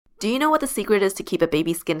Do you know what the secret is to keep a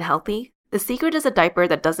baby's skin healthy? The secret is a diaper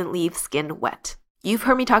that doesn't leave skin wet. You've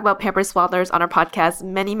heard me talk about Pampers Swaddlers on our podcast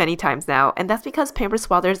many times now, and that's because Pampers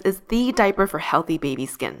Swaddlers is the diaper for healthy baby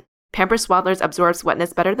skin. Pampers Swaddlers absorbs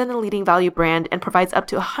wetness better than the leading value brand and provides up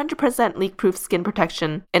to 100% leak-proof skin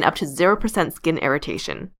protection and up to 0% skin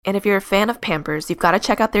irritation. And if you're a fan of Pampers, you've got to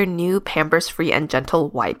check out their new Pampers Free and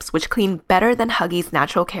Gentle wipes, which clean better than Huggies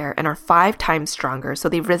Natural Care and are 5 times stronger, so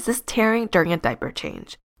they resist tearing during a diaper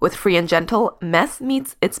change. With Free and Gentle, mess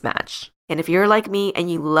meets its match. And if you're like me and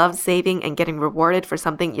you love saving and getting rewarded for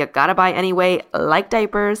something you gotta buy anyway, like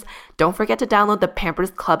diapers, don't forget to download the Pampers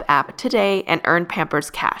Club app today and earn Pampers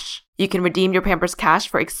Cash. You can redeem your Pampers Cash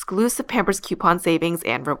for exclusive Pampers coupon savings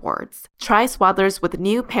and rewards. Try Swaddlers with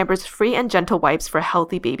new Pampers Free and Gentle wipes for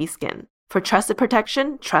healthy baby skin. For trusted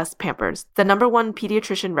protection, trust Pampers, the #1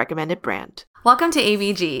 pediatrician recommended brand. Welcome to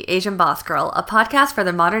ABG, Asian Boss Girl, a podcast for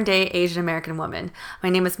the modern-day Asian American woman. My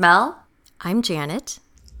name is Mel. I'm Janet.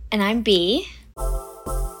 And I'm B.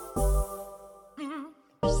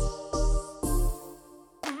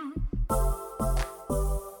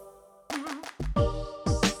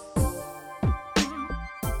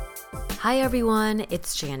 Hi everyone,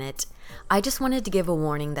 it's Janet. I just wanted to give a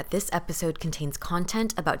warning that this episode contains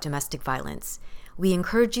content about domestic violence. We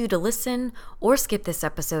encourage you to listen or skip this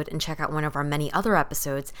episode and check out one of our many other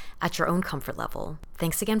episodes at your own comfort level.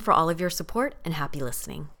 Thanks again for all of your support and happy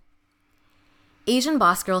listening. Asian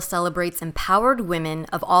Boss Girl celebrates empowered women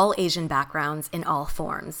of all Asian backgrounds in all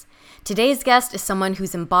forms. Today's guest is someone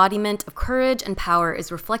whose embodiment of courage and power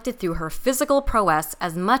is reflected through her physical prowess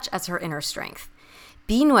as much as her inner strength.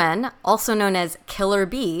 B. Nguyen, also known as Killer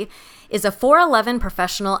B, is a 4'11"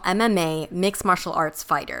 professional MMA mixed martial arts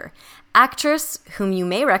fighter, actress whom you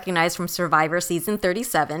may recognize from Survivor Season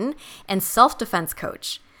 37, and self-defense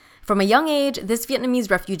coach. From a young age, this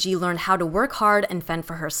Vietnamese refugee learned how to work hard and fend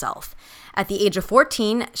for herself. At the age of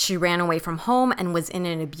 14, she ran away from home and was in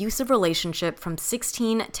an abusive relationship from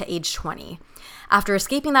 16 to age 20. After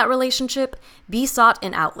escaping that relationship, B sought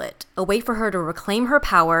an outlet, a way for her to reclaim her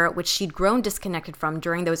power, which she'd grown disconnected from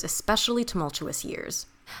during those especially tumultuous years.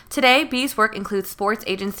 Today, B's work includes sports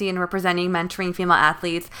agency and representing mentoring female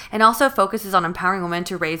athletes, and also focuses on empowering women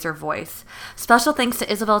to raise their voice. Special thanks to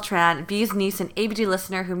Isabel Tran, B's niece and ABG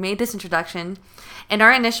listener who made this introduction. In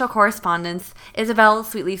our initial correspondence, Isabel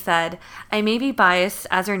sweetly said, "I may be biased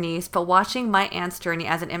as her niece, but watching my aunt's journey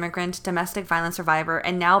as an immigrant, domestic violence survivor,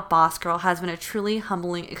 and now boss girl has been a truly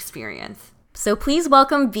humbling experience." So please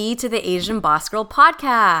welcome B to the Asian Boss Girl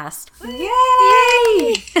podcast.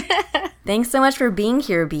 Yay! Thanks so much for being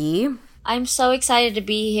here, B. I'm so excited to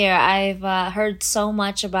be here. I've heard so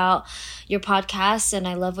much about your podcast, and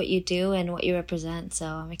I love what you do and what you represent, so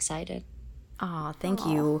I'm excited. Oh, thank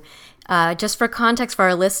you. Just for context for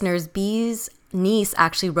our listeners, B's niece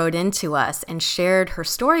actually wrote into us and shared her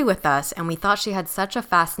story with us, and we thought she had such a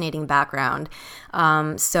fascinating background.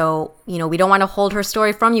 So, we don't want to hold her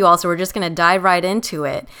story from you all, so we're just going to dive right into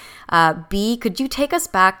it. B, could you take us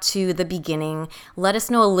back to the beginning? Let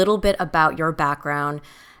us know a little bit about your background.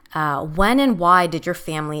 When and why did your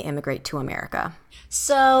family immigrate to America?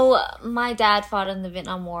 So, my dad fought in the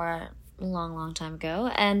Vietnam War a long time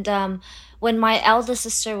ago, and when my eldest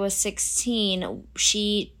sister was 16,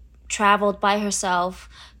 she traveled by herself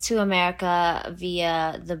to America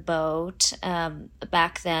via the boat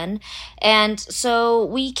back then. And so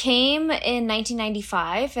we came in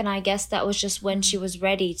 1995, and I guess that was just when she was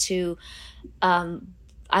ready to, I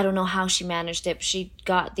don't know how she managed it, but she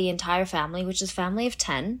got the entire family, which is a family of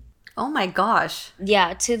 10. Oh my gosh.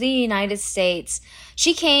 Yeah, to the United States.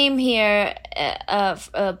 She came here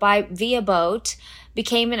via boat,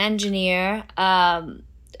 became an engineer,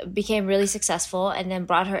 became really successful, and then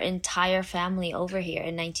brought her entire family over here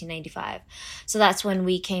in 1995. So that's when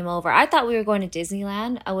we came over. I thought we were going to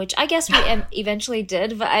Disneyland, which I guess we eventually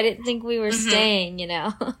did, but I didn't think we were staying,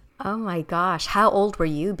 Oh my gosh. How old were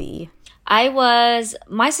you, B?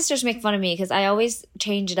 My sisters make fun of me because I always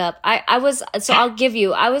change it up. I'll give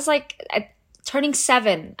you, I was like turning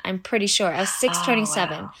 7, I'm pretty sure. I was 6 turning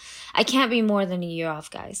 7. I can't be more than a year off,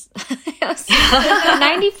 guys. I was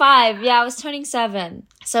 95. Yeah, I was turning 7.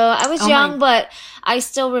 So I was young, but I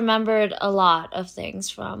still remembered a lot of things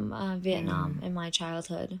from Vietnam in my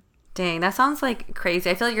childhood. Dang, that sounds like crazy.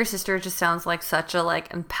 I feel like your sister just sounds like such a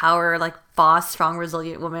empowered, boss, strong,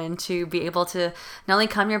 resilient woman to be able to not only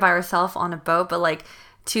come here by herself on a boat, but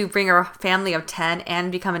to bring her family of 10 and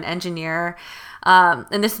become an engineer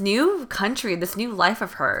in this new country, this new life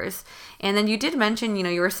of hers. And then you did mention,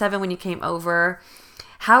 you were 7 when you came over.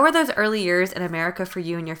 How were those early years in America for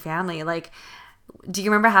you and your family? Do you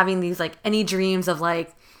remember having these any dreams of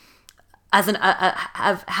as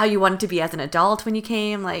of how you wanted to be as an adult when you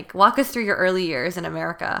came? Like, walk us through your early years in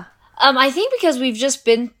America. I think because we've just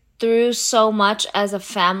been through so much as a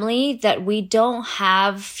family that we don't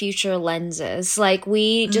have future lenses. Like,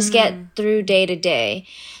 we just get through day to day.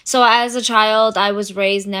 So as a child, I was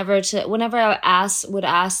raised never to, whenever I would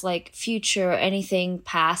ask like future or anything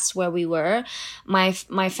past where we were, my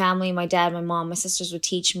family, my dad, my mom, my sisters would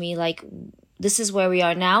teach me like, this is where we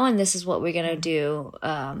are now and this is what we're going to do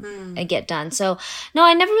and get done. So no,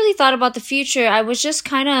 I never really thought about the future. I was just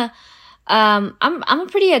kind of, I'm a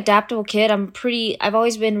pretty adaptable kid. I've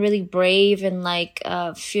always been really brave and like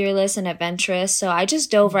fearless and adventurous. So I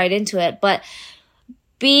just dove right into it. But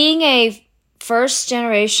being a first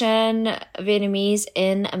generation Vietnamese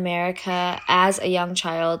in America as a young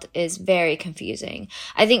child is very confusing.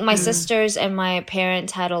 I think my sisters and my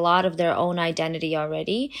parents had a lot of their own identity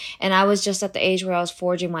already. And I was just at the age where I was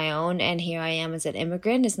forging my own. And here I am as an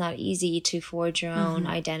immigrant. It's not easy to forge your own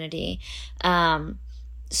identity.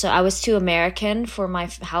 So I was too American for my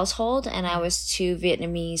household and I was too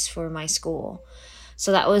Vietnamese for my school.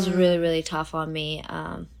 So that was really, really tough on me.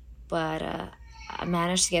 But I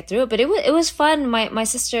managed to get through it. But it was fun. My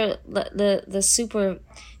sister, the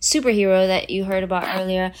superhero that you heard about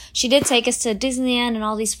earlier, she did take us to Disneyland and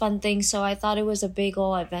all these fun things. So I thought it was a big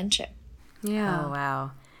old adventure. Yeah. Oh,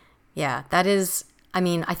 wow. Yeah, that is, I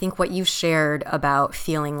mean, I think what you shared about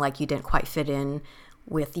feeling like you didn't quite fit in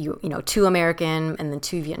with two American and then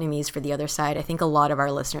two Vietnamese for the other side. I think a lot of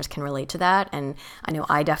our listeners can relate to that. And I know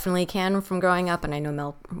I definitely can from growing up, and I know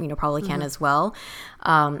Mel, probably can as well.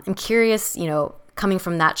 I'm curious, coming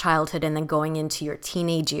from that childhood and then going into your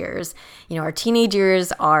teenage years. Our teenage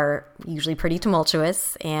years are usually pretty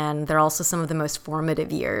tumultuous, and they're also some of the most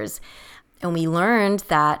formative years. And we learned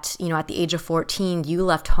that, at the age of 14, you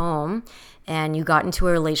left home and you got into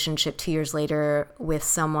a relationship 2 years later with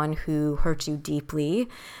someone who hurt you deeply.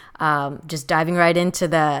 Just diving right into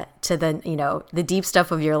the deep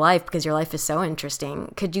stuff of your life, because your life is so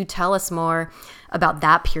interesting. Could you tell us more about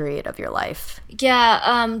that period of your life?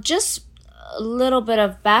 Yeah, just a little bit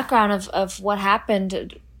of background of what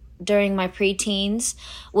happened during my preteens,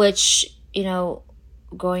 which,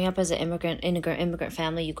 growing up as an immigrant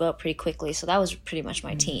family, you grow up pretty quickly. So that was pretty much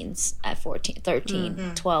my teens at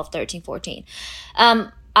 12, 13, 14.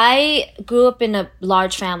 I grew up in a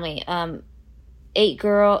large family,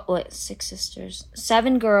 6 sisters,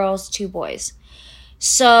 7 girls, 2 boys.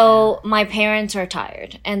 So my parents are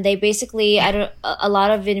tired, and they basically, a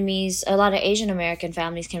lot of Asian American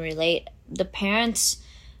families can relate. The parents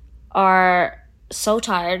are so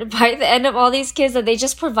tired by the end of all these kids that they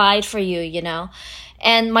just provide for you,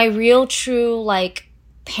 And my real true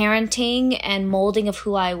parenting and molding of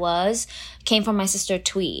who I was came from my sister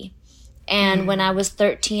Twee. And when I was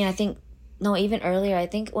 13, even earlier, I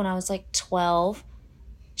think when I was 12,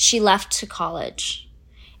 she left to college.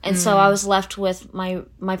 And so I was left with my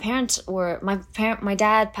parents my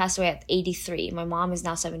dad passed away at 83. My mom is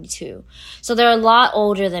now 72. So they're a lot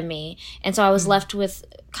older than me. And so I was left with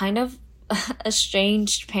kind of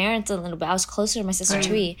estranged parents a little bit. I was closer to my sister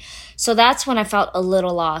Twee. So that's when I felt a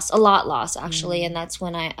lot lost actually. And that's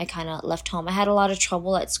when I kind of left home. I had a lot of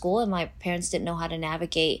trouble at school, and my parents didn't know how to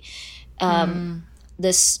navigate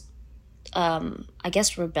this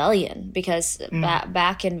rebellion, because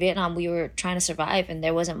back in Vietnam we were trying to survive and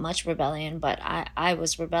there wasn't much rebellion, but I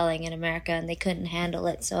was rebelling in America and they couldn't handle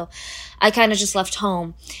it. So I kind of just left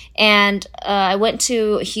home, and I went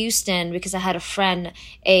to Houston because I had a friend,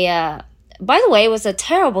 by the way, it was a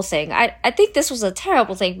terrible thing. I think this was a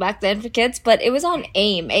terrible thing back then for kids, but it was on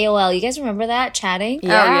AOL. You guys remember that? Chatting?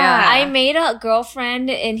 Yeah. Oh, yeah. I made a girlfriend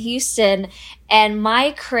in Houston, and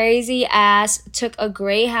my crazy ass took a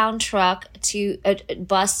Greyhound truck to a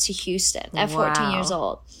bus to Houston at 14 years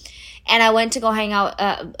old. And I went to go hang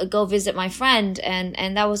out, go visit my friend,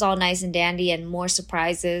 and that was all nice and dandy, and more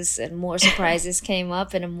surprises came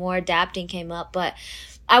up, and more adapting came up, but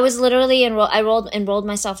I was literally enrolled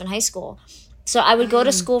myself in high school. So I would go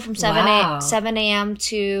to school from 7 a.m.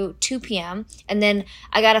 to 2 p.m. And then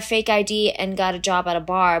I got a fake ID and got a job at a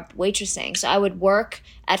bar waitressing. So I would work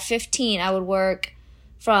at 15. I would work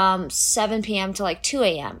from 7 p.m. to 2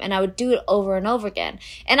 a.m. And I would do it over and over again.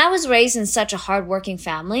 And I was raised in such a hardworking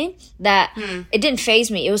family that it didn't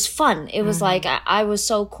faze me. It was fun. It was I was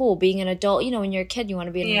so cool being an adult. When you're a kid, you want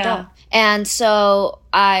to be an adult. And so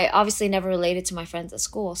I obviously never related to my friends at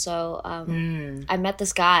school. So I met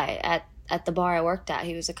this guy at the bar I worked at.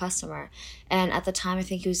 He was a customer. And at the time, I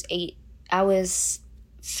think he was 8. I was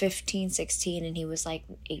 15, 16, and he was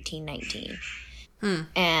 18, 19.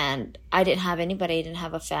 And I didn't have anybody. I didn't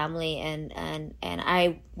have a family, and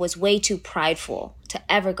I was way too prideful to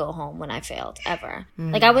ever go home when I failed, ever.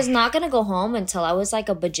 Like, I was not gonna go home until I was like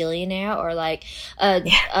a bajillionaire or like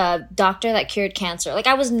a doctor that cured cancer. Like,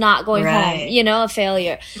 I was not going home, you know, a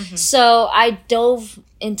failure. So I dove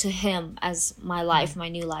into him as my life, my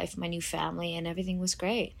new family, and everything was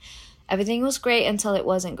great. Everything was great until it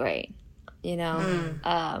wasn't great, you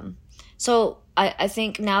know. So I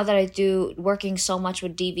think now that I do working so much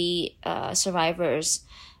with DV survivors,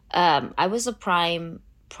 I was a prime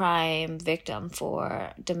victim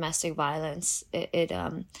for domestic violence.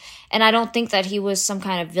 And I don't think that he was some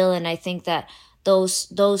kind of villain. I think that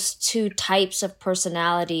those two types of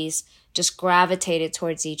personalities just gravitated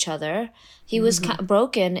towards each other. He was kind of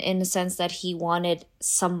broken in the sense that he wanted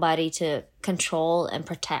somebody to control and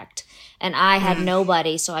protect. And I had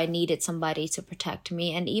nobody, so I needed somebody to protect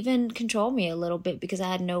me and even control me a little bit because I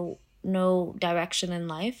had no direction in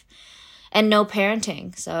life and no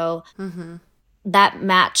parenting. So that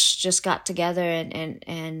match just got together and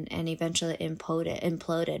eventually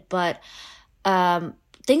imploded. But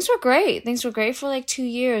things were great. Things were great for like 2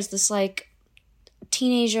 years. This like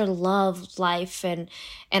teenager love life, and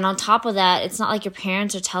on top of that, it's not like your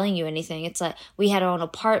parents are telling you anything. It's like we had our own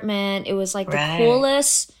apartment. It was like the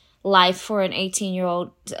coolest life for an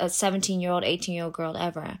 18-year-old, a 17-year-old, 18-year-old girl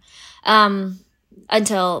ever.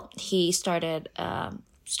 Until he started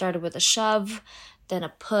with a shove, then a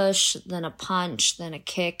push, then a punch, then a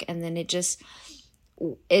kick, and then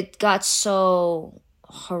it got so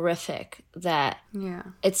horrific that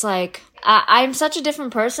it's like I'm such a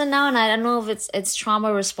different person now, and I don't know if it's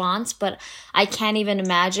trauma response, but I can't even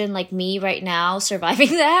imagine like me right now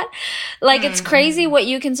surviving that. Like it's crazy what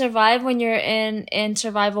you can survive when you're in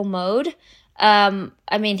survival mode. I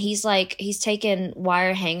mean, he's taken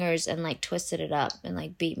wire hangers and like twisted it up and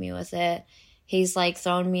like beat me with it. He's like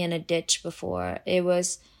thrown me in a ditch before. It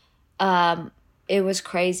was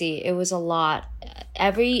crazy. It was a lot.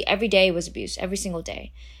 Every day was abuse, every single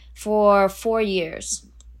day for 4 years.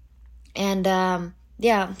 And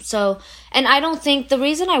so, and I don't think the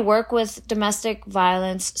reason I work with domestic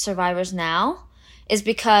violence survivors now is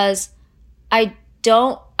because I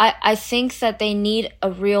think that they need a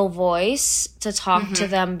real voice to talk to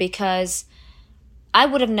them, because I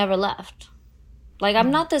would have never left. Like,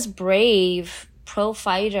 I'm not this brave pro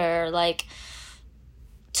fighter, like,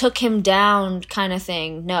 took him down kind of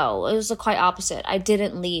thing. No, it was the quite opposite. I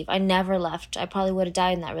didn't leave. I never left. I probably would have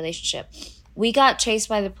died in that relationship. We got chased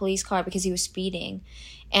by the police car because he was speeding,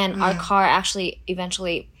 and our car actually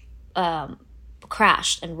eventually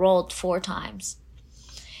crashed and rolled 4 times.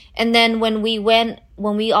 And then when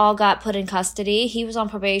we all got put in custody, he was on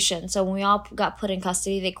probation. So when we all got put in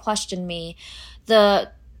custody, they questioned me.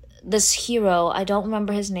 This hero, I don't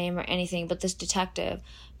remember his name or anything, but this detective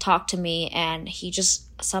talked to me, and he just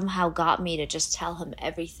somehow got me to just tell him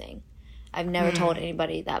everything. I've never told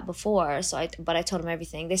anybody that before, but I told him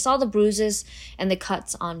everything. They saw the bruises and the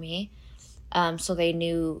cuts on me, so they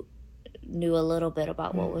knew a little bit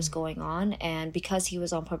about what was going on. And because he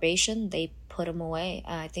was on probation, they put him away.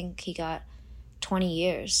 I think he got 20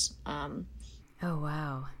 years. Oh,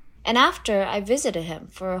 wow. And after, I visited him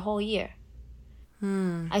for a whole year.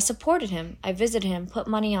 I supported him. I visited him, put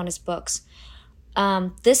money on his books.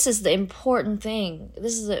 This is the important thing.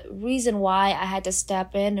 This is the reason why I had to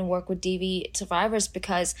step in and work with DV survivors,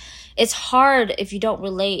 because it's hard if you don't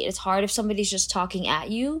relate. It's hard if somebody's just talking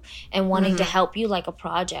at you and wanting to help you like a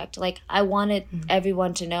project. Like, I wanted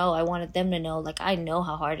everyone to know. I wanted them to know, like, I know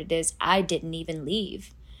how hard it is. I didn't even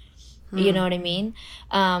leave. You know what I mean?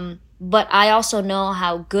 But I also know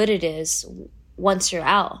how good it is once you're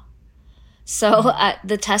out. So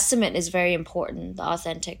the testament is very important. The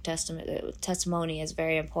authentic testimony is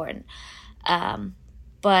very important.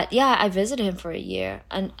 But yeah, I visited him for a year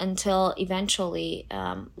until eventually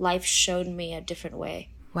life showed me a different way.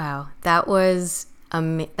 Wow, that was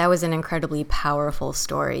an incredibly powerful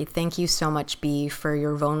story. Thank you so much, B, for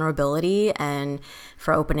your vulnerability and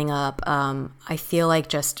for opening up. I feel like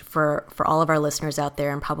just for all of our listeners out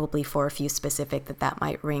there, and probably for a few specific, that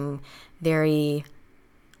might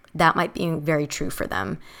be very true for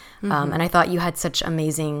them. And I thought you had such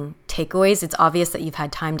amazing takeaways. It's obvious that you've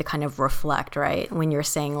had time to kind of reflect, right? When you're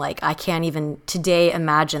saying, like, I can't even today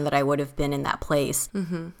imagine that I would have been in that place.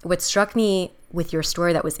 What struck me with your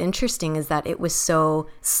story that was interesting is that it was so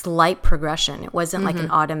slight progression. It wasn't like an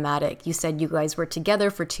automatic. You said you guys were together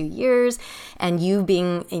for 2 years, and you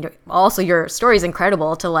being, also your story is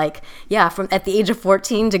incredible to like, from at the age of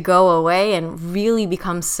 14 to go away and really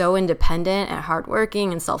become so independent and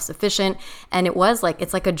hardworking and self-sufficient. And it was like,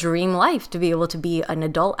 it's like a dream life to be able to be an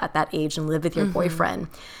adult at that age and live with your boyfriend.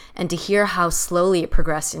 And to hear how slowly it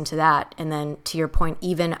progressed into that. And then to your point,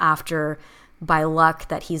 even after by luck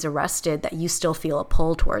that he's arrested, that you still feel a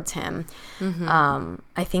pull towards him.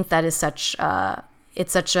 I think that is such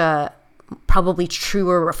a probably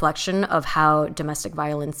truer reflection of how domestic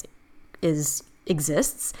violence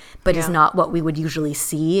exists, but is not what we would usually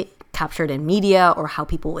see captured in media or how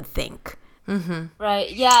people would think.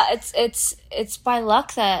 Right. Yeah, it's by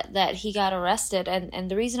luck that he got arrested,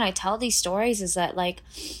 and the reason I tell these stories is that like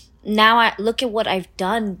now I look at what I've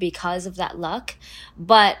done because of that luck,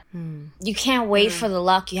 but you can't wait for the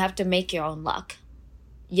luck. You have to make your own luck.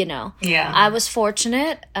 Yeah. I was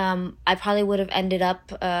fortunate. I probably would have ended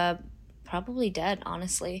up probably dead,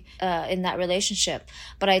 honestly, in that relationship.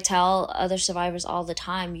 But I tell other survivors all the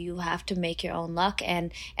time, you have to make your own luck,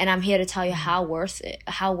 and I'm here to tell you how worth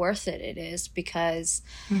it is, because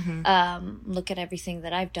look at everything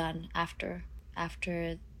that I've done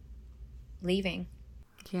after leaving.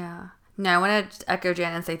 Yeah. No, I want to echo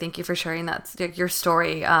Jan and say thank you for sharing your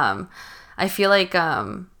story. I feel like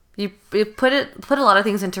you put a lot of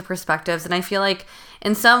things into perspectives, and I feel like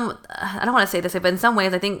in some, I don't want to say this, but in some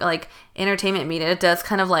ways I think like entertainment media does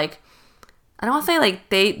kind of like, I don't want to say like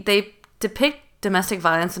they depict domestic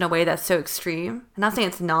violence in a way that's so extreme. I'm not saying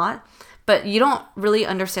it's not, but you don't really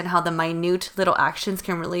understand how the minute little actions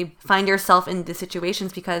can really find yourself in the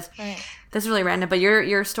situations, because this is really random. But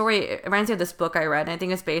your story, it reminds me of this book I read, and I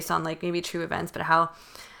think it's based on like maybe true events, but how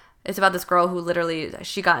it's about this girl who literally,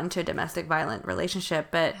 she got into a domestic violent relationship,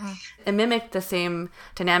 but it mimicked the same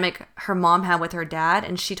dynamic her mom had with her dad.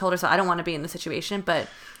 And she told herself, I don't want to be in this situation, but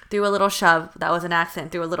through a little shove, that was an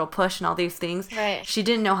accident, through a little push and all these things, she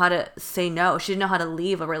didn't know how to say no. She didn't know how to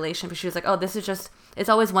leave a relationship. She was like, oh, this is just, it's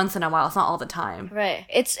always once in a while. It's not all the time. Right.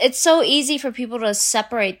 It's so easy for people to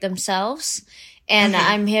separate themselves. And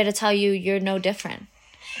I'm here to tell you, you're no different.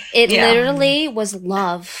 It literally was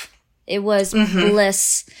love. It was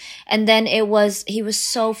bliss. And then he was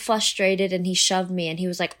so frustrated, and he shoved me, and he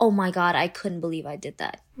was like, oh my God, I couldn't believe I did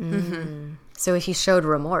that. So he showed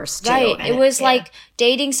remorse too. Right. It was like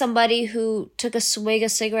dating somebody who took a swig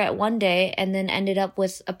of cigarette one day and then ended up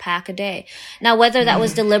with a pack a day. Now, whether that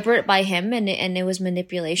was deliberate by him and it was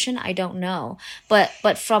manipulation, I don't know.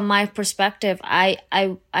 But from my perspective, I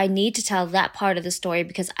need to tell that part of the story,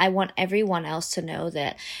 because I want everyone else to know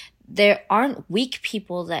that there aren't weak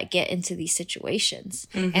people that get into these situations,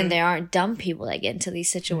 and there aren't dumb people that get into these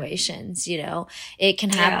situations. It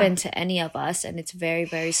can happen to any of us, and it's very,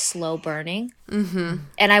 very slow burning.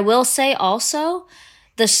 And I will say also,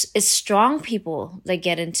 it's strong people that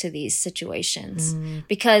get into these situations,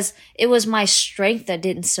 because it was my strength that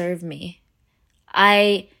didn't serve me.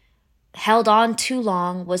 I held on too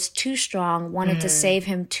long, was too strong, wanted to save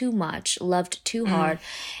him too much, loved too hard,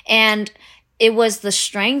 and it was the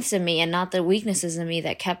strengths in me and not the weaknesses in me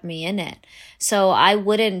that kept me in it. So I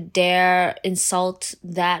wouldn't dare insult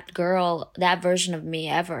that girl, that version of me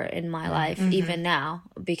ever in my life, even now,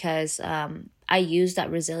 because I use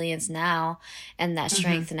that resilience now and that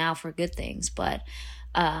strength now for good things. But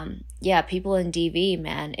people in DV,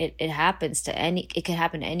 man, it happens it can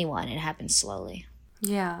happen to anyone. It happens slowly.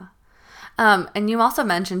 Yeah. And you also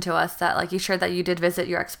mentioned to us that like you shared that you did visit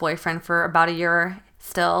your ex-boyfriend for about a year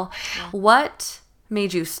still. What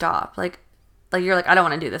made you stop? Like you're like, I don't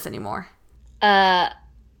want to do this anymore.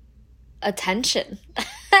 Attention.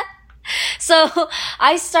 So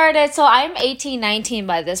I'm 18, 19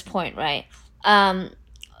 by this point, right?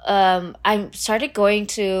 I started going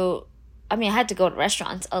to, I had to go to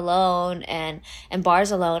restaurants alone and bars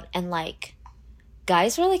alone, and like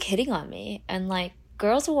guys were like hitting on me, and like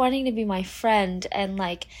girls were wanting to be my friend, and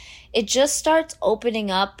like it just starts opening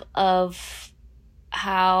up of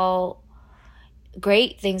how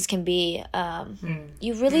great things can be.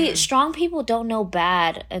 You really, strong people don't know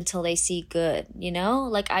bad until they see good,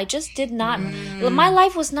 like I just did not, my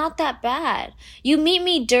life was not that bad. You meet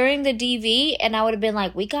me during the DV and I would have been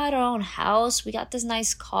like, we got our own house, we got this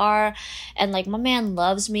nice car, and like my man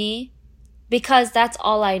loves me, because that's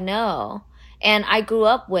all I know. And I grew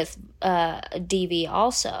up with DV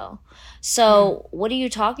also. So what are you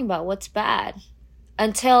talking about? What's bad?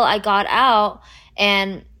 Until I got out,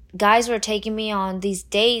 and guys were taking me on these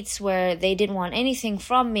dates where they didn't want anything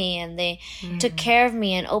from me, and they took care of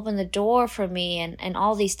me and opened the door for me, and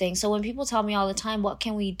all these things. So when people tell me all the time, what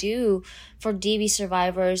can we do for DV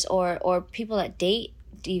survivors or people that date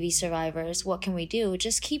DV survivors, what can we do?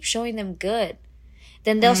 Just keep showing them good.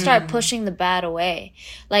 Then they'll start pushing the bad away.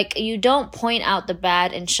 Like, you don't point out the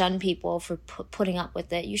bad and shun people for putting up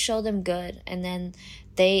with it. You show them good, and then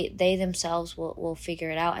they themselves will figure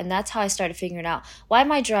it out. And that's how I started figuring out, why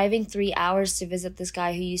am I driving 3 hours to visit this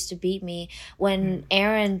guy who used to beat me when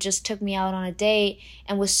Aaron just took me out on a date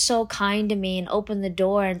and was so kind to me and opened the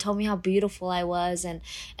door and told me how beautiful I was and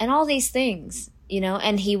all these things.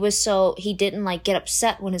 And he didn't like get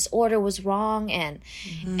upset when his order was wrong, and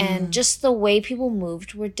just the way people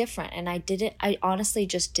moved were different. And I honestly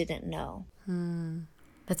just didn't know.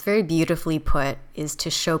 That's very beautifully put, is to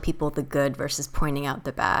show people the good versus pointing out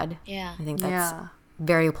the bad. Yeah. I think that's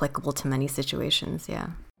very applicable to many situations. Yeah.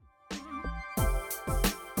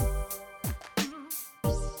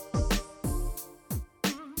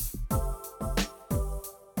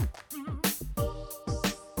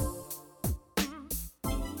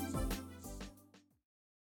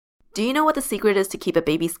 Do you know what the secret is to keep a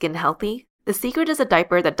baby's skin healthy? The secret is a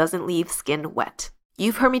diaper that doesn't leave skin wet.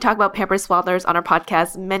 You've heard me talk about Pampers Swaddlers on our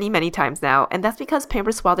podcast many, many times now, and that's because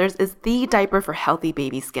Pampers Swaddlers is the diaper for healthy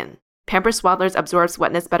baby skin. Pampers Swaddlers absorbs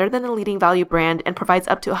wetness better than the leading value brand and provides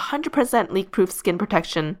up to 100% leak-proof skin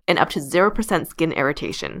protection and up to 0% skin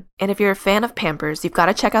irritation. And if you're a fan of Pampers, you've got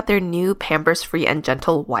to check out their new Pampers Free and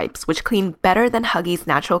Gentle wipes, which clean better than Huggies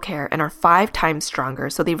Natural Care and are 5 times stronger,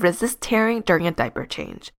 so they resist tearing during a diaper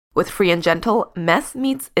change. With Free and Gentle, mess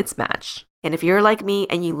meets its match. And if you're like me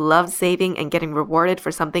and you love saving and getting rewarded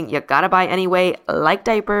for something you gotta buy anyway, like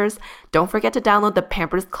diapers, don't forget to download the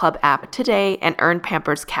Pampers Club app today and earn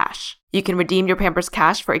Pampers Cash. You can redeem your Pampers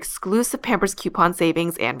Cash for exclusive Pampers coupon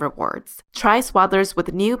savings and rewards. Try Swaddlers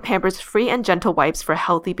with new Pampers Free and Gentle wipes for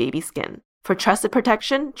healthy baby skin. For trusted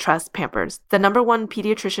protection, trust Pampers, the #1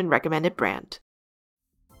 pediatrician recommended brand.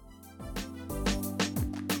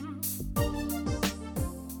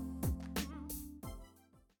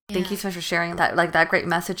 Thank you so much for sharing that great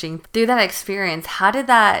messaging. Through that experience, how did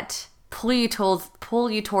that pull you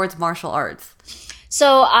towards martial arts?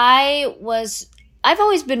 So I've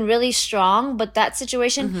always been really strong, but that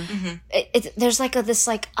situation, there's like this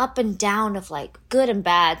like up and down of like good and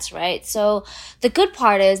bads, right? So the good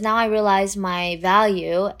part is now I realize my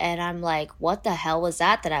value, and I'm like, what the hell was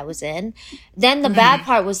that I was in? Then the bad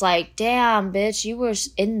part was like, damn, bitch, you were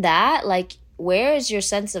in that? Like, where is your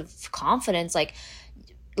sense of confidence? Like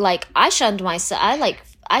I shunned myself.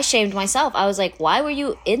 I shamed myself. I was like, why were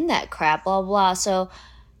you in that crap? Blah, blah. So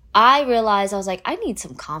I realized, I was like, I need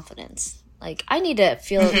some confidence. Like, I need to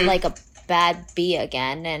feel like a bad bee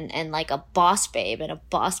again, and like a boss babe and a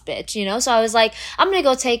boss bitch, So I was like, I'm going to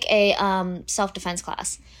go take a self-defense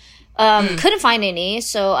class. Couldn't find any,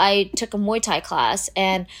 so I took a Muay Thai class.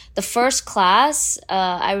 And the first class,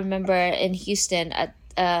 I remember in Houston, I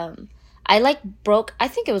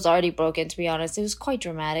think it was already broken, to be honest. It was quite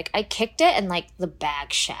dramatic. I kicked it and like the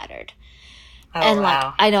bag shattered. Oh, and wow.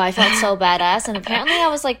 like, I know, I felt so badass. And apparently I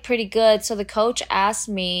was like pretty good. So the coach asked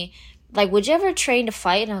me, like, would you ever train to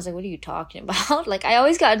fight? And I was like, what are you talking about? Like, I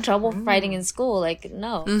always got in trouble for fighting in school. Like,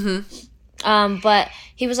 no. But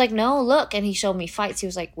he was like, no, look. And he showed me fights. He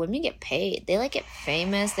was like, women get paid. They like get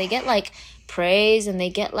famous. They get like praise, and they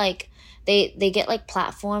get like, they get like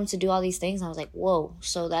platforms to do all these things. And I was like, whoa.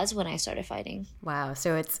 So that's when I started fighting. Wow.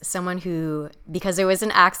 So it's someone who, because it was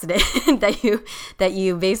an accident that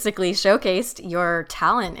you basically showcased your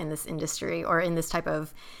talent in this industry or in this type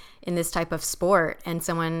of sport, and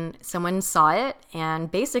someone saw it and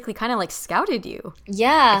basically kind of like scouted you.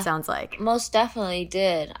 Yeah. It sounds like. Most definitely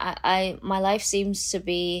did. My life seems to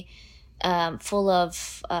be full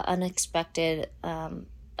of unexpected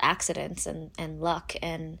accidents and luck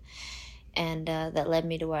and that led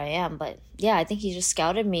me to where I am. But yeah, I think he just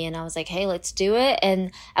scouted me, and I was like, hey, let's do it.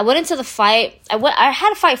 And I went into the fight. I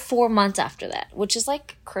had a fight 4 months after that, which is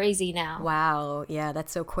like crazy now. Wow. Yeah,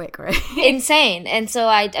 that's so quick, right? Insane. And so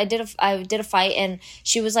I did a fight, and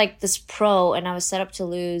she was like this pro, and I was set up to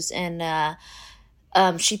lose, and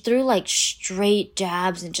she threw like straight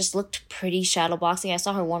jabs and just looked pretty shadow boxing. I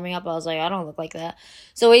saw her warming up. I was like, I don't look like that.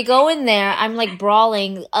 So we go in there. I'm like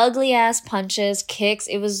brawling, ugly ass punches, kicks.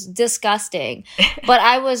 It was disgusting. But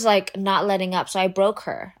I was like not letting up. So I broke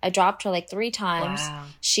her. I dropped her like 3 times. Wow.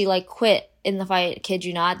 She like quit in the fight, kid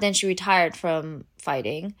you not. Then she retired from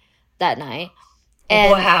fighting that night.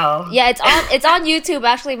 And wow. Yeah, it's on YouTube,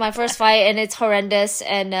 actually, my first fight, and it's horrendous.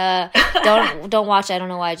 And don't watch it. I don't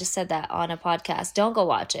know why I just said that on a podcast. Don't go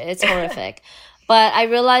watch it. It's horrific. But I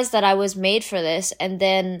realized that I was made for this. And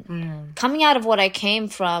then coming out of what I came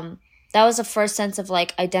from, that was the first sense of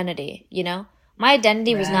like identity, you know? My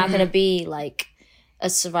identity was not going to be like a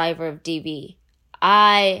survivor of DV.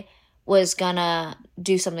 I was going to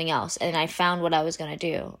do something else. And I found what I was going to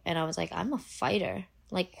do. And I was like, I'm a fighter,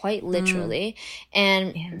 like quite literally.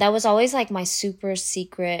 And that was always like my super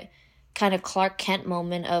secret kind of Clark Kent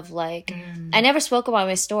moment of like, I never spoke about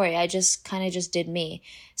my story. I just kind of just did me.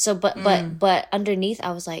 So, but underneath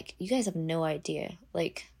I was like, you guys have no idea.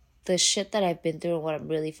 Like, the shit that I've been through and what I'm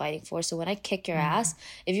really fighting for. So when I kick your ass,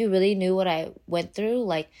 if you really knew what I went through,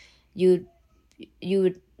 like you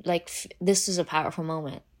would like, this is a powerful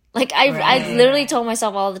moment. Like I literally told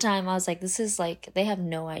myself all the time, I was like, this is like, they have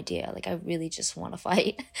no idea. Like I really just want to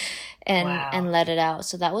fight and let it out.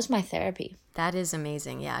 So that was my therapy. That is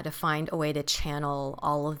amazing. Yeah. To find a way to channel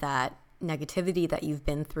all of that negativity that you've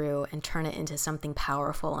been through and turn it into something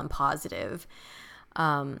powerful and positive.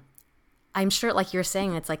 I'm sure, like you're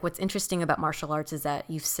saying, it's like what's interesting about martial arts is that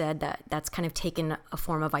you've said that that's kind of taken a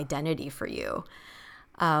form of identity for you.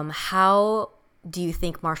 How do you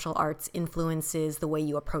think martial arts influences the way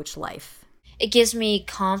you approach life? It gives me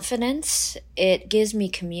confidence. It gives me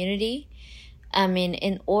community. I mean,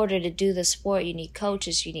 in order to do the sport, you need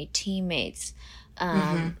coaches, you need teammates,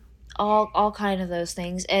 all kind of those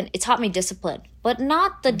things. And it taught me discipline, but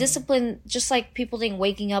not the discipline, just like people think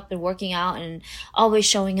waking up and working out and always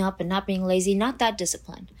showing up and not being lazy, not that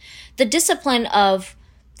discipline. The discipline of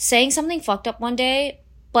saying something fucked up one day,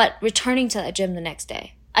 but returning to that gym the next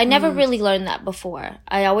day. I never really learned that before.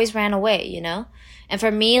 I always ran away, you know? And for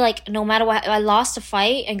me, like, no matter what, I lost a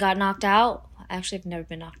fight and got knocked out. Actually, I've never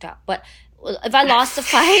been knocked out, but if I lost a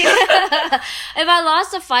fight,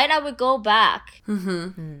 I would go back.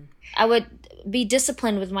 I would be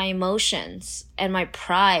disciplined with my emotions and my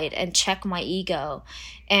pride and check my ego.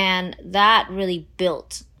 And that really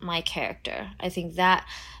built my character. I think that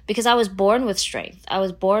because I was born with strength, I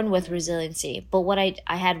was born with resiliency. But what I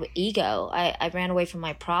had with ego, I ran away from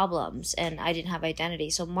my problems and I didn't have identity.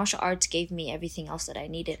 So martial arts gave me everything else that I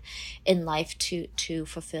needed in life to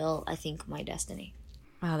fulfill, I think, my destiny.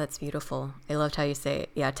 Wow, that's beautiful. I loved how you say,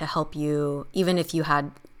 to help you, even if you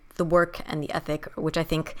had the work and the ethic, which I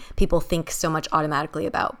think people think so much automatically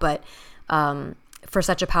about. But for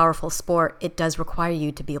such a powerful sport, it does require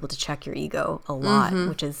you to be able to check your ego a lot,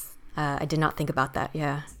 which is, I did not think about that.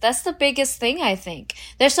 Yeah. That's the biggest thing, I think.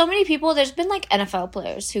 There's so many people, there's been like NFL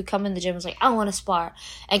players who come in the gym and is like, I want to spar.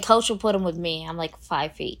 And coach will put them with me. I'm like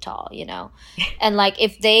 5 feet tall, you know? And like,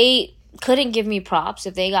 if they couldn't give me props,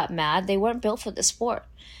 if they got mad, they weren't built for the sport.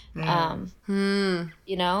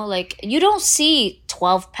 You know, like you don't see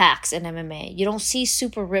 12 packs in MMA. You don't see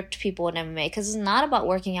super ripped people in MMA because it's not about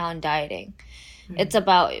working out and dieting. It's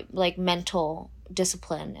about like mental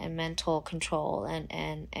discipline and mental control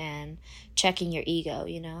and checking your ego,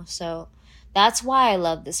 you know? So that's why I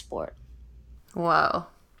love this sport. Whoa.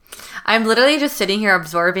 I'm literally just sitting here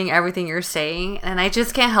absorbing everything you're saying, and I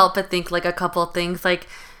just can't help but think like a couple of things. Like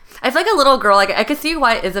I feel like a little girl, like I could see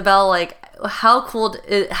why Isabel, like how cool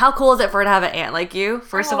is it for her to have an aunt like you,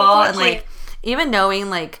 first of all, and like even knowing,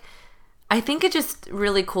 like I think it's just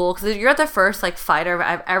really cool because you're the first like fighter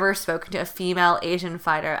I've ever spoken to, a female Asian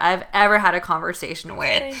fighter I've ever had a conversation with.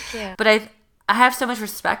 Thank you. But I have so much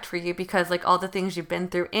respect for you because like all the things you've been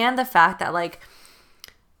through and the fact that like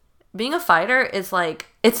being a fighter is like,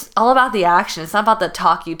 it's all about the action. It's not about the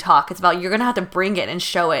talk you talk. It's about you're gonna have to bring it and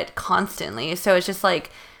show it constantly. So it's just like,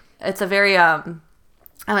 it's a very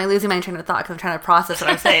I'm like losing my train of thought because I'm trying to process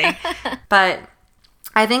what I'm saying. But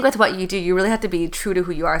I think with what you do, you really have to be true to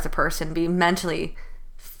who you are as a person, be mentally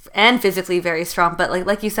and physically very strong. But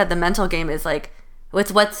like you said, the mental game is like,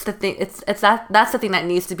 what's the thing? That's the thing that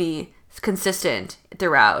needs to be consistent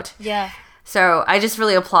throughout. Yeah. So I just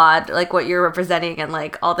really applaud like what you're representing and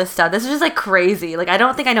like all this stuff. This is just like crazy. Like I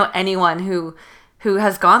don't think I know anyone who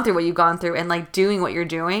has gone through what you've gone through and like doing what you're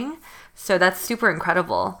doing. So that's super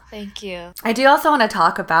incredible. Thank you. I do also want to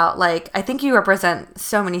talk about, like, I think you represent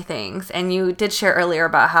so many things. And you did share earlier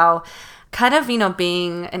about how kind of, you know,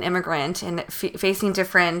 being an immigrant and facing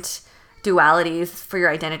different dualities for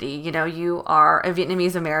your identity. You know, you are a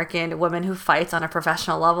Vietnamese American woman who fights on a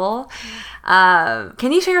professional level.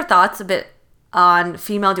 Can you share your thoughts a bit on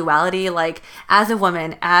female duality, like as a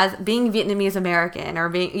woman, as being Vietnamese American, or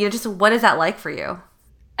being, you know, just what is that like for you?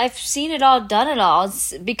 I've seen it all, done it all,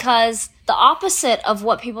 because the opposite of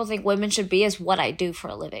what people think women should be is what I do for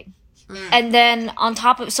a living. And then on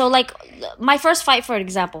top of, so like my first fight, for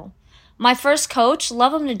example, my first coach,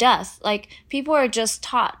 love him to death. Like people are just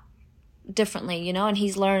taught differently, you know, and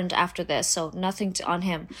he's learned after this, so nothing on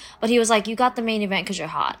him. But he was like, you got the main event because you're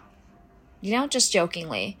hot. just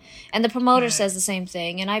jokingly. And the promoter says the same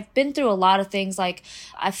thing. And I've been through a lot of things. Like,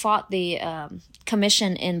 I fought the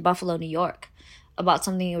commission in Buffalo, New York, about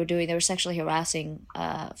something they were doing. They were sexually harassing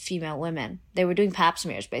female women. They were doing pap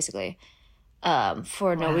smears, basically,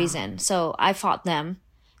 for no reason. So I fought them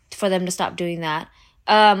for them to stop doing that.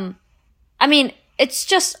 I mean, it's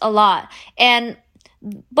just a lot.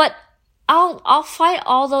 But I'll fight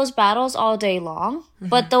all those battles all day long. Mm-hmm.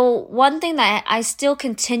 But the one thing that I still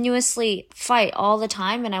continuously fight all the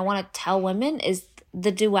time, and I want to tell women, is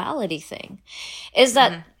the duality thing. Is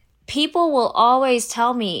that people will always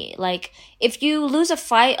tell me, like, if you lose a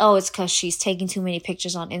fight, oh, it's because she's taking too many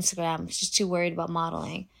pictures on Instagram. She's too worried about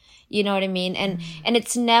modeling. You know what I mean? And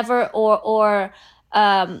it's never, or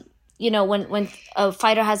you know, when a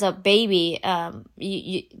fighter has a baby,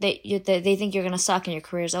 they think you're gonna suck and your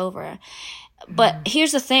career's over. But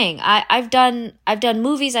here's the thing: I've done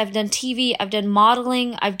movies, I've done TV, I've done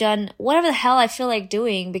modeling, I've done whatever the hell I feel like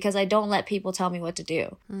doing because I don't let people tell me what to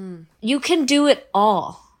do. You can do it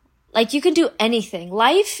all. Like, you can do anything.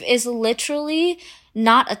 Life is literally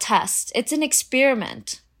not a test; it's an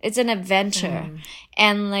experiment. It's an adventure,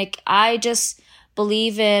 and like, I just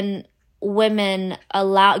believe in women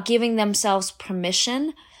giving themselves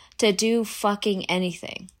permission to do fucking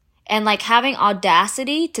anything, and like having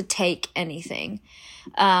audacity to take anything.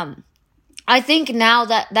 I think now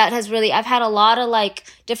that has really, I've had a lot of like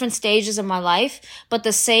different stages in my life, but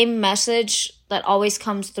the same message that always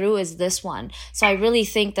comes through is this one. So I really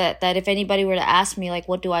think that if anybody were to ask me, like,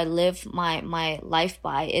 what do I live my life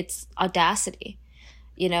by, it's audacity.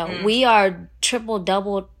 You know, we are triple,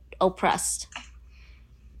 double oppressed.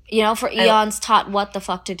 You know, for eons taught what the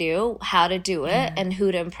fuck to do, how to do it, and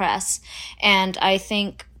who to impress. And I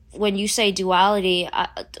think when you say duality,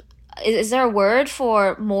 is there a word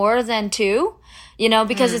for more than two? You know,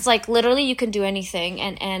 because it's like literally you can do anything.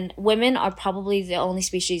 And women are probably the only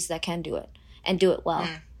species that can do it and do it well.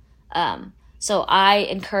 So I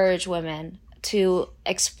encourage women to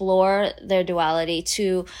explore their duality,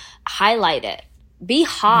 to highlight it. Be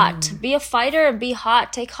hot. Be a fighter and be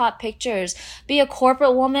hot. Take hot pictures. Be a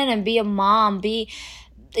corporate woman and be a mom.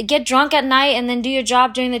 Get drunk at night and then do your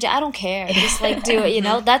job during the day. I don't care. Just like do it, you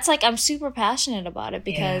know? That's like, I'm super passionate about it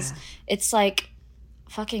because it's like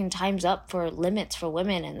fucking time's up for limits for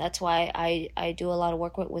women. And that's why I do a lot of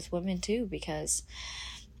work with women too, because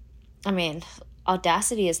I mean,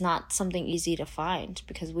 audacity is not something easy to find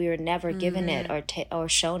because we were never given it or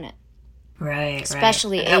shown it. Right.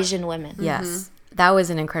 Especially Asian women. Yes. That was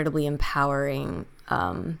an incredibly empowering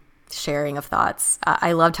sharing of thoughts.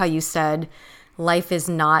 I loved how you said life is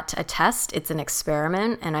not a test, it's an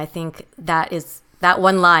experiment. And I think that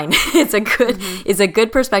one line is a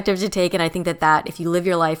good perspective to take. And I think that if you live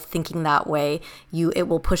your life thinking that way, it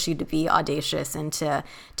will push you to be audacious and to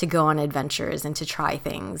go on adventures and to try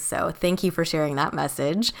things. So thank you for sharing that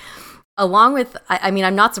message. Along with, I mean,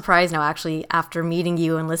 I'm not surprised now, actually, after meeting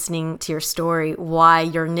you and listening to your story, why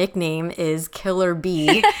your nickname is Killer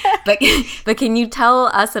Bee. but can you tell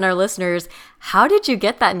us and our listeners, how did you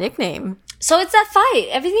get that nickname? So it's that fight.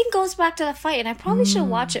 Everything goes back to that fight, and I probably should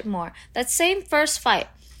watch it more. That same first fight.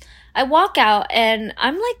 I walk out, and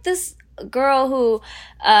I'm like this girl who,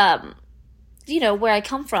 you know, where I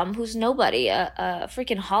come from, who's nobody, a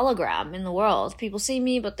freaking hologram in the world. People see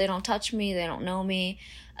me, but they don't touch me. They don't know me.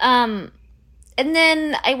 And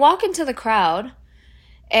then I walk into the crowd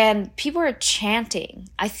and people are chanting,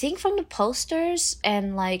 I think from the posters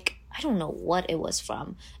and like, I don't know what it was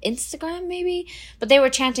from, Instagram maybe, but they were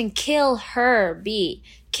chanting, kill her bee,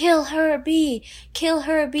 kill her bee, kill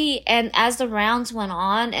her bee. And as the rounds went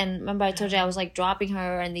on, and remember I told you I was like dropping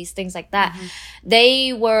her and these things like that,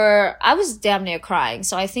 I was damn near crying.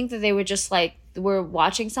 So I think that they were just like, we're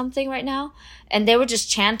watching something right now, and they were just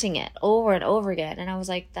chanting it over and over again, and I was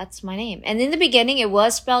like, that's my name. And in the beginning it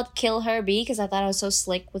was spelled kill her bee because I thought I was so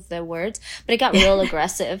slick with the words, but it got real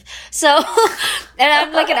aggressive. So and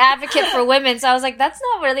I'm like an advocate for women, so I was like, that's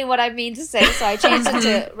not really what I mean to say, so I changed it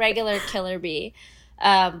to regular Killer Bee.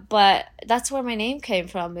 But that's where my name came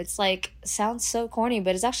from. It's like, sounds so corny,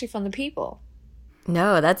 but it's actually from the people.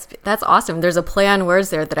 No, that's awesome. There's a play on words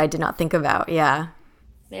there that I did not think about. Yeah.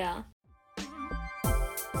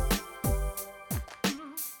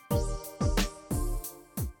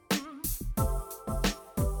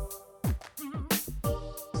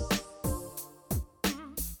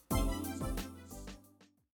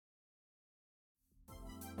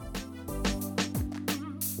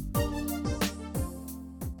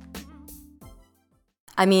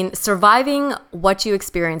 I mean, surviving what you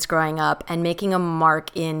experienced growing up and making a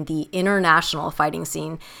mark in the international fighting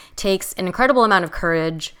scene takes an incredible amount of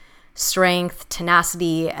courage, strength,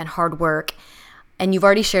 tenacity, and hard work. And you've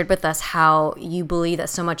already shared with us how you believe that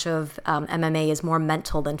so much of MMA is more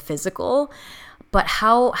mental than physical. But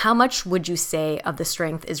how much would you say of the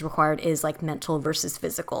strength is required is like mental versus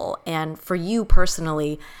physical? And for you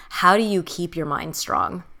personally, how do you keep your mind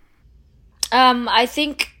strong? I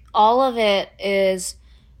think all of it is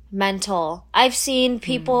mental. I've seen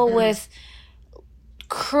people with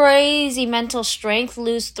crazy mental strength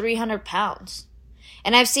lose 300 pounds.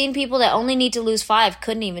 And I've seen people that only need to lose 5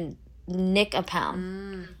 couldn't even nick a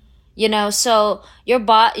pound. You know, so your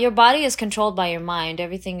body is controlled by your mind.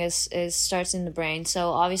 Everything is starts in the brain. So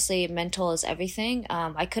obviously mental is everything.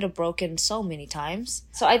 I could have broken so many times.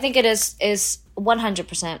 So I think it is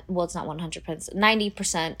 100%, well, it's not 100%,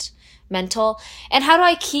 90% mental. And how do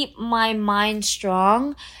I keep my mind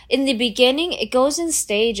strong? In the beginning, it goes in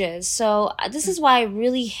stages. So this is why I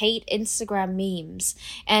really hate Instagram memes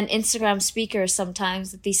and Instagram speakers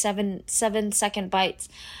sometimes, these 7-second bites,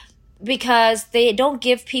 because they don't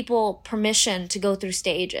give people permission to go through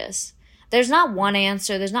stages. There's not one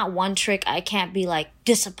answer. There's not one trick. I can't be like,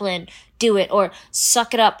 discipline, do it, or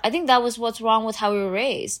suck it up. I think that was what's wrong with how we were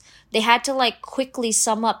raised. They had to like quickly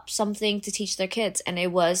sum up something to teach their kids. And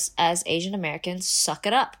it was, as Asian Americans, suck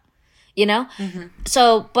it up, you know?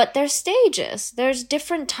 So, but there's stages. There's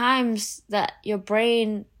different times that your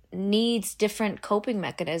brain needs different coping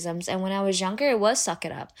mechanisms. And when I was younger, it was suck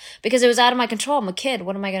it up because it was out of my control. I'm a kid.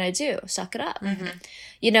 What am I going to do? Suck it up.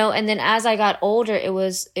 You know, and then as I got older, it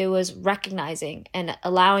was recognizing and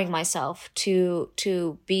allowing myself to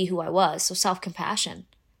be who I was. So self-compassion,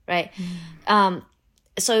 right?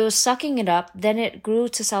 So it was sucking it up. Then it grew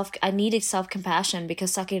to I needed self-compassion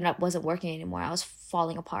because sucking it up wasn't working anymore. I was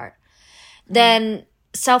falling apart. Then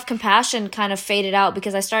self-compassion kind of faded out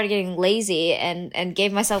because I started getting lazy and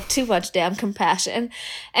gave myself too much damn compassion.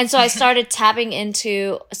 And so I started tapping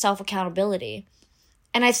into self-accountability.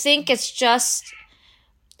 And I think it's just,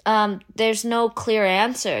 there's no clear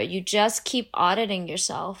answer. You just keep auditing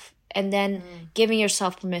yourself and then giving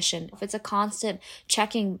yourself permission. If it's a constant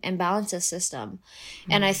checking and balances system.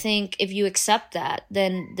 And I think if you accept that,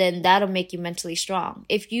 then that'll make you mentally strong.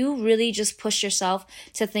 If you really just push yourself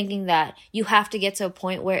to thinking that you have to get to a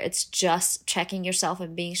point where it's just checking yourself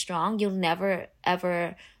and being strong, you'll never,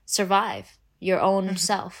 ever survive your own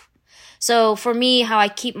self. So for me, how I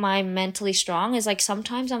keep my mentally strong is like,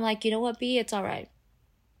 sometimes I'm like, you know what, B, it's all right.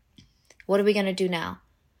 What are we going to do now?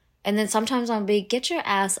 And then sometimes I'll be, get your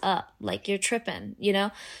ass up, like you're tripping, you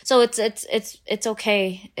know? So it's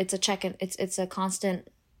okay. It's a check-in. It's a constant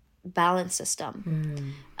balance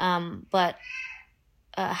system. But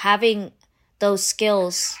having those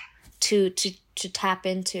skills to tap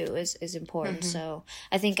into is important. So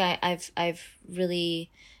I think I've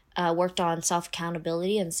really worked on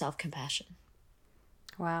self-accountability and self-compassion.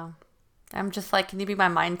 Wow. I'm just like, can you be my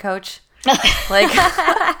mind coach? Like,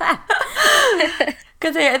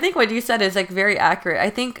 because I think what you said is like very accurate. I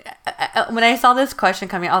think when I saw this question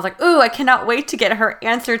coming, I was like, ooh, I cannot wait to get her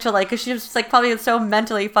answer to like, because she's like probably so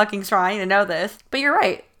mentally fucking strong to know this. But you're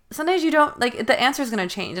right. Sometimes you don't, like, the answer is going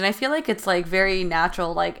to change. And I feel like it's like very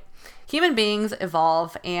natural. Like, human beings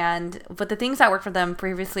evolve, but the things that worked for them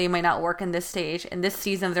previously might not work in this stage, in this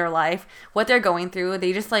season of their life, what they're going through.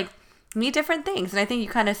 They just like need different things. And I think you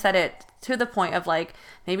kind of said it to the point of like,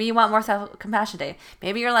 maybe you want more self-compassion today.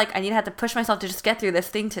 Maybe you're like, I need to have to push myself to just get through this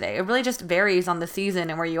thing today. It really just varies on the season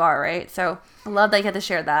and where you are, right? So I love that you had to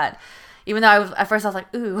share that. Even though at first I was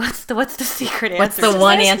like, ooh, what's the secret answer? What's the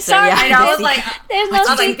one answer? Yeah, I know. I was like, there's no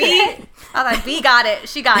secret. I was like, B got it.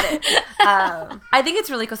 She got it. I think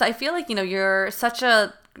it's really cool. So I feel like, you know, you're such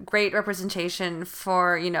a great representation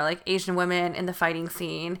for, you know, like Asian women in the fighting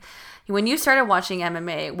scene. When you started watching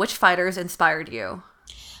MMA, which fighters inspired you?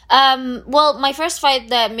 Well, my first fight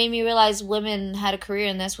that made me realize women had a career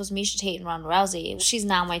in this was Miesha Tate and Ronda Rousey. She's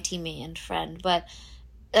now my teammate and friend. But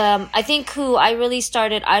I think who I really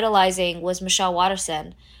started idolizing was Michelle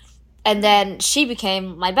Waterson. And then she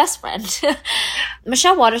became my best friend.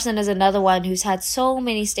 Michelle Waterson is another one who's had so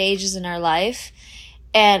many stages in her life.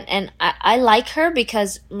 And I like her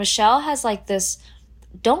because Michelle has like this,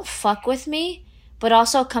 don't fuck with me, but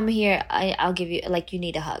also come here, I'll give you, like, you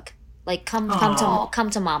need a hug. Like, come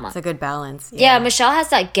to mama. It's a good balance. Yeah, Michelle has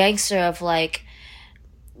that gangster of like,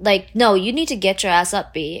 no, you need to get your ass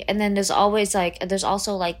up, B. And then there's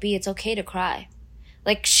also like, B, it's okay to cry.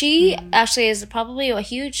 Like, she actually is probably a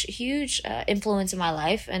huge influence in my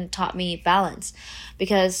life and taught me balance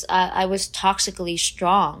because I was toxically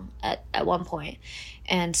strong at one point.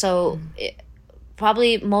 And so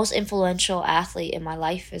probably most influential athlete in my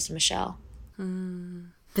life is Michelle.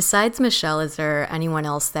 Besides Michelle, is there anyone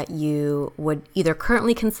else that you would either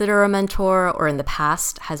currently consider a mentor or in the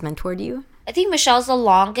past has mentored you? I think Michelle's the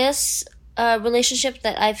longest relationship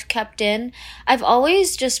that I've kept in. I've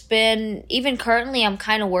always just been, even currently, I'm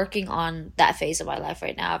kind of working on that phase of my life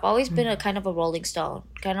right now. I've always been a kind of a rolling stone,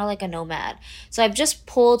 kind of like a nomad. So I've just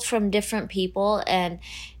pulled from different people and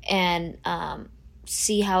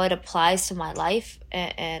see how it applies to my life,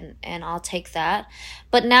 and I'll take that.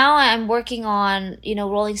 But now I'm working on,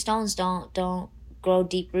 rolling stones don't grow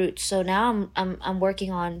deep roots. So now I'm working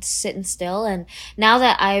on sitting still. And now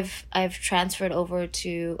that I've transferred over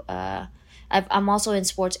to I'm also in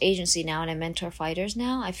sports agency now, and I mentor fighters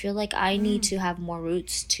now. I feel like I need to have more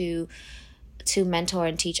roots to mentor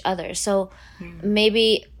and teach others. So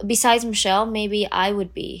maybe besides Michelle, maybe I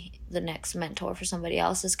would be the next mentor for somebody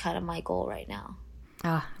else is kind of my goal right now.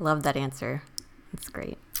 Oh, I love that answer. That's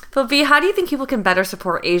great. But V, how do you think people can better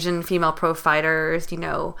support Asian female pro fighters?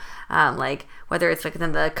 Like whether it's like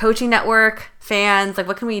within the coaching network, fans, like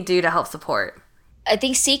what can we do to help support? I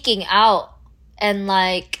think seeking out and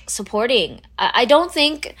like supporting. I don't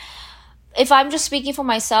think, if I'm just speaking for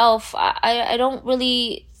myself, I don't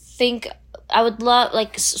really think I would love,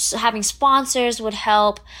 like, having sponsors would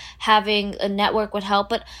help, having a network would help.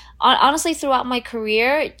 But honestly, throughout my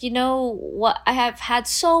career, I have had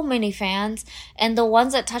so many fans, and the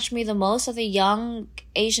ones that touch me the most are the young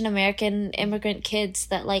Asian American immigrant kids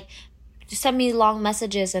that like send me long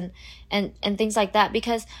messages and things like that,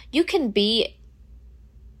 because you can be,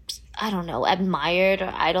 I don't know, admired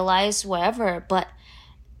or idolized, whatever, but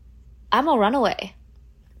I'm a runaway.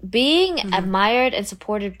 Being admired and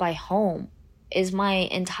supported by home is my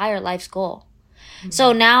entire life's goal.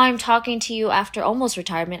 So now I'm talking to you after almost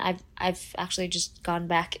retirement. I've actually just gone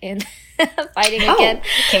back in fighting again.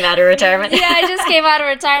 Came out of retirement. Yeah, I just came out of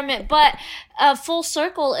retirement. But full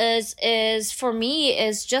circle is for me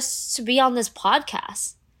is just to be on this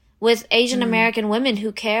podcast with Asian American women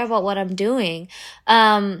who care about what I'm doing.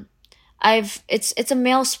 It's a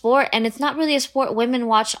male sport, and it's not really a sport women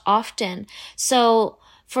watch often. So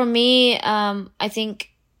for me, I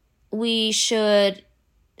think we should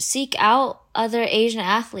seek out other Asian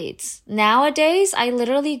athletes. Nowadays, I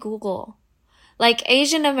literally Google like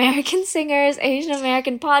Asian American singers, Asian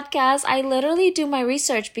American podcasts. I literally do my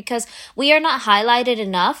research because we are not highlighted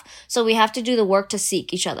enough. So we have to do the work to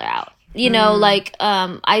seek each other out.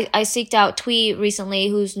 I seeked out Twee recently,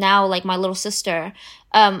 who's now like my little sister.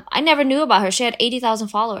 I never knew about her. She had 80,000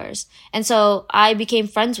 followers. And so I became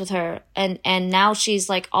friends with her, and now she's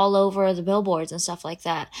like all over the billboards and stuff like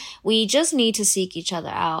that. We just need to seek each other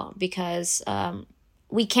out because,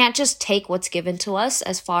 we can't just take what's given to us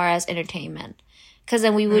as far as entertainment. Because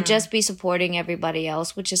then we would just be supporting everybody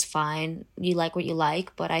else, which is fine. You like what you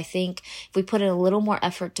like. But I think if we put in a little more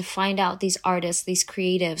effort to find out these artists, these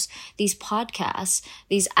creatives, these podcasts,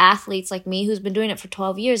 these athletes like me who's been doing it for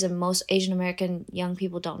 12 years, and most Asian American young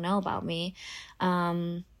people don't know about me.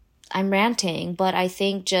 I'm ranting, but I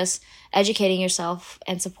think just educating yourself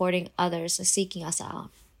and supporting others and seeking us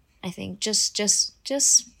out. I think just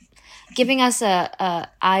giving us your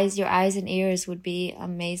eyes and ears would be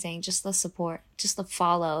amazing. Just the support, just the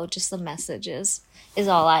follow, just the messages is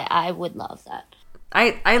all I would love that.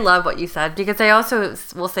 I love what you said, because I also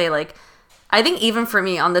will say, like, I think even for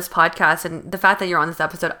me on this podcast and the fact that you're on this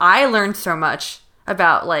episode, I learned so much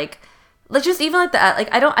about like just even like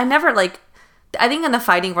I think in the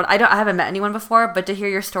fighting world, I haven't met anyone before, but to hear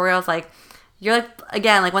your story, I was like, you're like,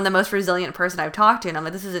 again, like one of the most resilient person I've talked to, and I'm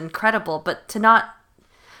like, this is incredible. But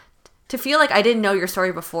to feel like I didn't know your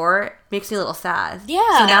story before makes me a little sad.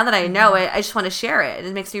 Yeah. So now that I know it, I just want to share it.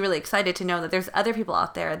 It makes me really excited to know that there's other people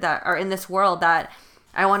out there that are in this world that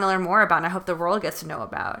I want to learn more about, and I hope the world gets to know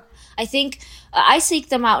about. I think I seek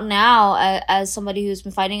them out now as somebody who's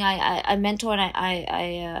been fighting. I mentor and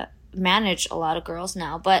I manage a lot of girls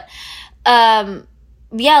now. But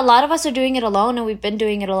yeah, a lot of us are doing it alone, and we've been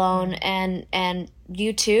doing it alone. And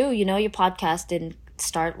you too, your podcast didn't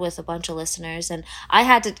start with a bunch of listeners, and I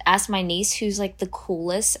had to ask my niece, who's like the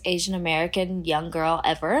coolest Asian American young girl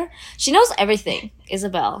ever. She knows everything.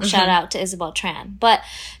 Isabel, shout out to Isabel Tran. But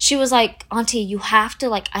she was like, Auntie, you have to,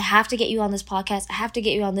 like, I have to get you on this podcast. I have to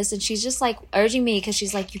get you on this. And she's just like urging me, because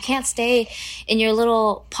she's like, you can't stay in your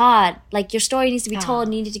little pod. Like, your story needs to be told,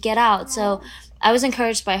 you need to get out. So I was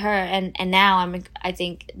encouraged by her, and now I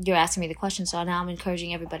think you're asking me the question, so now I'm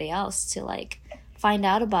encouraging everybody else to like find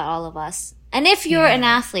out about all of us. And if you're an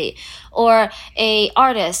athlete or a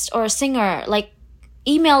artist or a singer, like,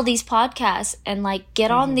 email these podcasts and like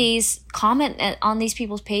get on these, comment on these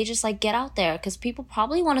people's pages, like get out there, because people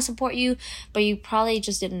probably want to support you, but you probably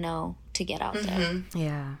just didn't know to get out there.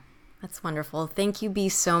 Yeah. That's wonderful. Thank you, B,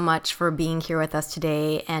 so much for being here with us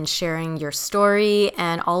today and sharing your story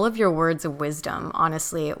and all of your words of wisdom.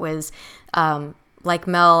 Honestly, it was like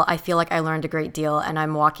Mel, I feel like I learned a great deal and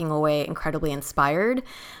I'm walking away incredibly inspired.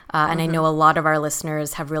 And I know a lot of our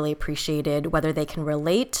listeners have really appreciated whether they can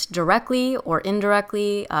relate directly or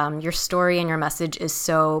indirectly. Your story and your message is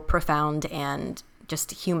so profound and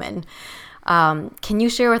just human. Can you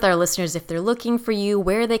share with our listeners if they're looking for you,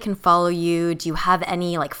 where they can follow you? Do you have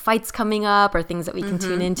any like fights coming up or things that we can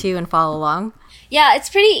tune into and follow along? Yeah, it's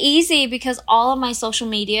pretty easy because all of my social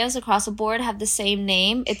medias across the board have the same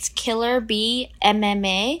name. It's Killer B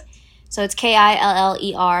MMA. So it's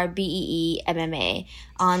KILLERBEE MMA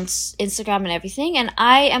on Instagram and everything. And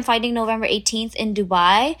I am fighting November 18th in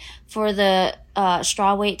Dubai for the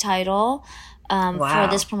strawweight title for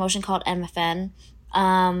this promotion called MFN.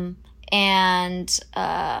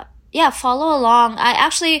 Yeah, follow along. I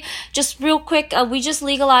actually, just real quick, we just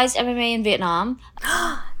legalized MMA in Vietnam.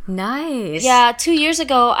 Nice. Yeah, 2 years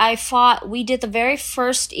ago, we did the very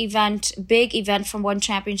first big event from One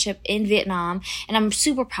Championship in Vietnam, and I'm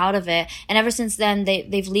super proud of it. And ever since then,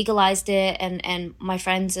 they've legalized it, and my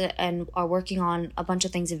friends are working on a bunch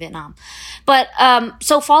of things in Vietnam. But,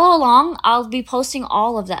 so follow along. I'll be posting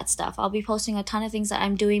all of that stuff. I'll be posting a ton of things that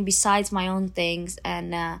I'm doing besides my own things,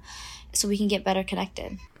 and, so we can get better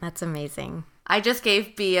connected. That's amazing. I just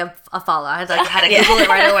gave B a follow. I had to Google it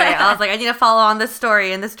right away. I was like, I need to follow on this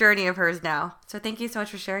story and this journey of hers now. So thank you so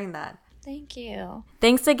much for sharing that. Thank you.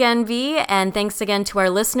 Thanks again, V, and thanks again to our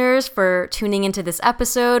listeners for tuning into this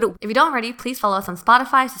episode. If you don't already, please follow us on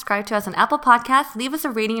Spotify, subscribe to us on Apple Podcasts, leave us a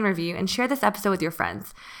rating and review, and share this episode with your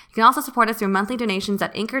friends. You can also support us through monthly donations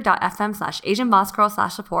at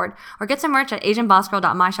anchor.fm/AsianBossGirl/support or get some merch at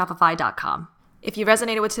asianbossgirl.myshopify.com. If you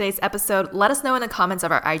resonated with today's episode, let us know in the comments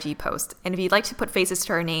of our IG post. And if you'd like to put faces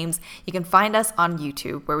to our names, you can find us on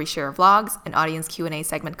YouTube, where we share vlogs, an audience Q&A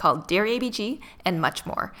segment called Dear ABG, and much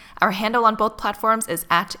more. Our handle on both platforms is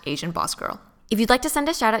 @AsianBossGirl. If you'd like to send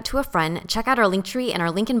a shout out to a friend, check out our Linktree and our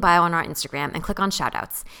link in bio on our Instagram and click on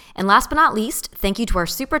shoutouts. And last but not least, thank you to our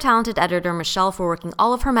super talented editor, Michelle, for working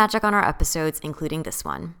all of her magic on our episodes, including this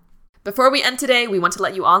one. Before we end today, we want to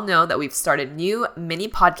let you all know that we've started new mini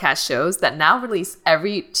podcast shows that now release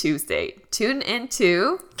every Tuesday. Tune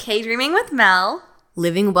into K-Dreaming with Mel,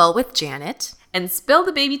 Living Well with Janet, and Spill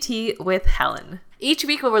the Baby Tea with Helen. Each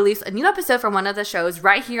week we'll release a new episode from one of the shows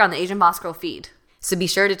right here on the Asian Boss Girl feed. So be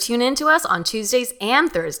sure to tune in to us on Tuesdays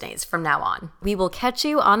and Thursdays from now on. We will catch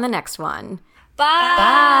you on the next one. Bye.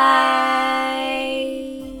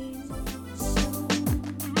 Bye.